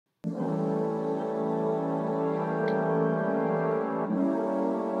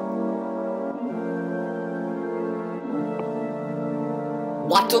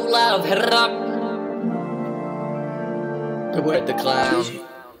Y2LOVE, hit it up. People hit the clown.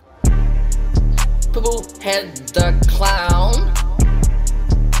 People hit the clown.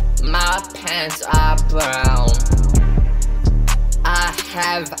 My pants are brown. I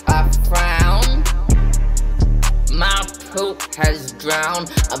have a frown. My poop has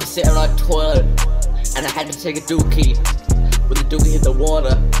drowned. I'm sitting on a toilet and I had to take a dookie. When the dookie hit the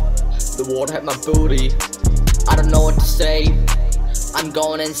water hit my booty. I don't know what to say. I'm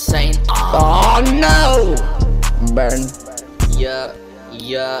going insane. Oh no! Burn. Yeah.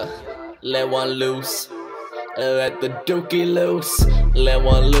 Let one loose. Let the dookie loose. Let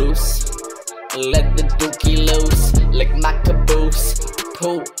one loose. Let the dookie loose. Lick my caboose.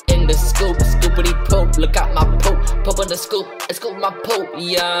 Poop in the scoop. Scoopity poop. Look out my poop. Poop in the scoop. And scoop my poop.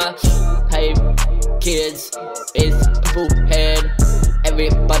 Yeah. Hey kids, it's poop head.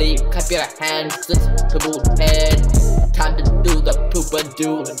 Everybody clap your hands. It's poop head. Time to do the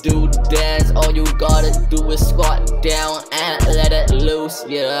poopa-doo dance. All you gotta do is squat down and let it loose.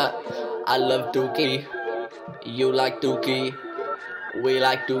 Yeah, I love dookie. You like dookie. We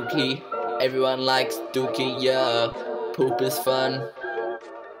like dookie. Everyone likes dookie. Yeah, poop is fun.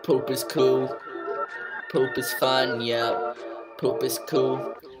 Poop is cool. Poop is fun. Yeah, poop is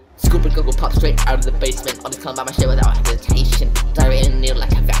cool. Scoop and go pop straight out of the basement. I'll just come by my shit without hesitation. Diarrhea in the needle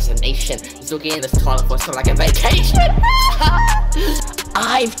like a vaccination. Just looking in this toilet for something like a vacation.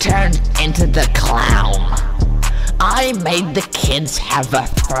 I've turned into the clown. I made the kids have a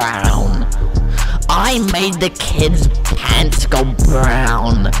frown. I made the kids' pants go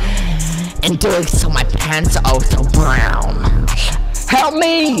brown. In doing so, my pants are also brown. Help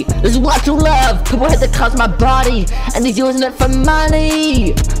me! This is Y2LOVE! People hit the cause my body, and they're using it for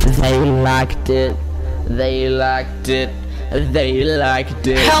money! They liked it. They liked it. They liked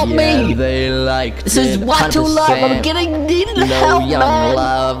it. Help me! They liked it. This is Y2LOVE. I'm getting needed help, man. No young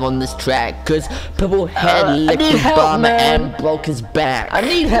love on this track, cause people had licked his bum and broke his back. I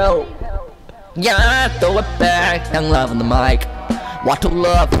need help. Yeah, throw it back. Young love on the mic.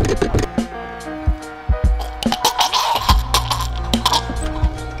 Y2LOVE.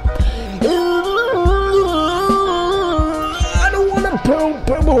 Poop,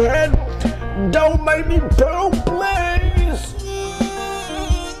 purple head. Don't make me poop, please.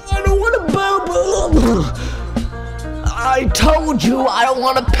 I don't want to poop. I told you I don't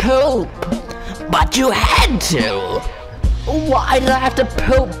want to poop, but you had to. Why did I have to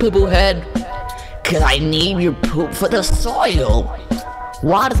poop, purple head? Cause I need your poop for the soil.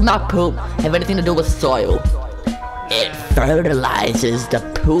 Why does my poop have anything to do with soil? It fertilizes the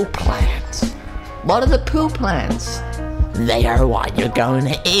poop plants. What are the poop plants? They are what you're going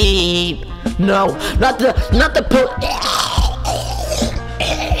to eat. No, not the poop.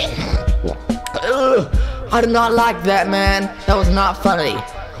 I did not like that, man. That was not funny.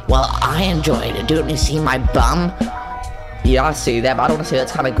 Well, I enjoyed it. Don't you see my bum? Yeah, I see that, but I don't want to say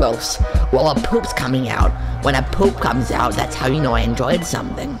that's kind of gross. Well, a poop's coming out. When a poop comes out, that's how you know I enjoyed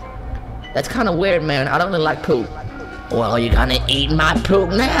something. That's kind of weird, man. I don't really like poop. Well, you're gonna eat my poop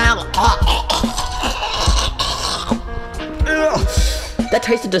now. That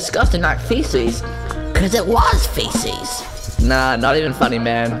tasted disgusting, like feces. Cause it was feces. Nah, not even funny,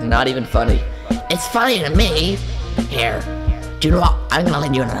 man. Not even funny. It's funny to me. Here, do you know what? I'm gonna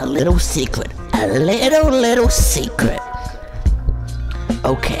let you in on a little secret. A little secret.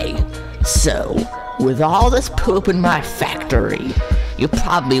 Okay, so, with all this poop in my factory, you're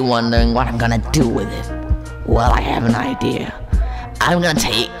probably wondering what I'm gonna do with it. Well, I have an idea. I'm gonna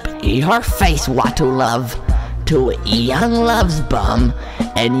take your face, Y2LOVE, to Young Love's bum,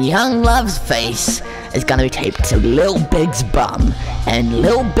 and Young Love's face is gonna be taped to Lil Big's bum, and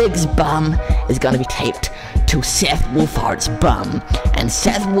Lil Big's bum is gonna be taped to Seth Wolfart's bum, and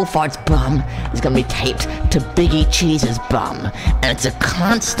Seth Wolfart's bum is gonna be taped to Biggie Cheese's bum, and it's a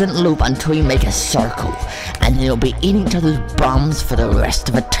constant loop until you make a circle, and then you'll be eating each other's bums for the rest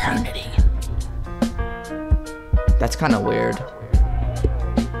of eternity. That's kinda weird.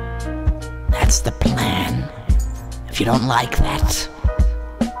 That's the plan. If you don't like that,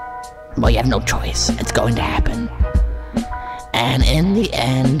 well, you have no choice. It's going to happen. And in the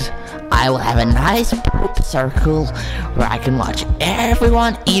end, I will have a nice poop circle where I can watch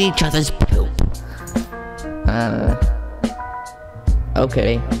everyone eat each other's poop.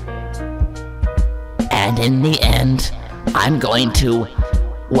 Okay. And in the end, I'm going to,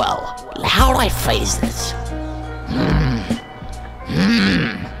 well, how do I phrase this?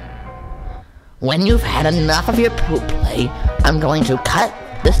 When you've had enough of your poop play, I'm going to cut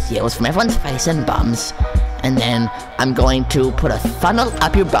the seals from everyone's face and bums, and then I'm going to put a funnel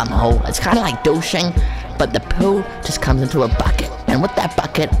up your bum hole. It's kind of like douching, but the poo just comes into a bucket. And with that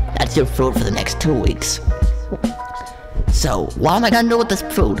bucket, that's your food for the next 2 weeks. So, what am I gonna do with this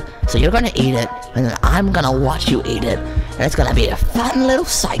food? So you're gonna eat it, and then I'm gonna watch you eat it. And it's gonna be a fun little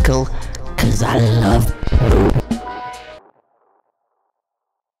cycle, cause I love food.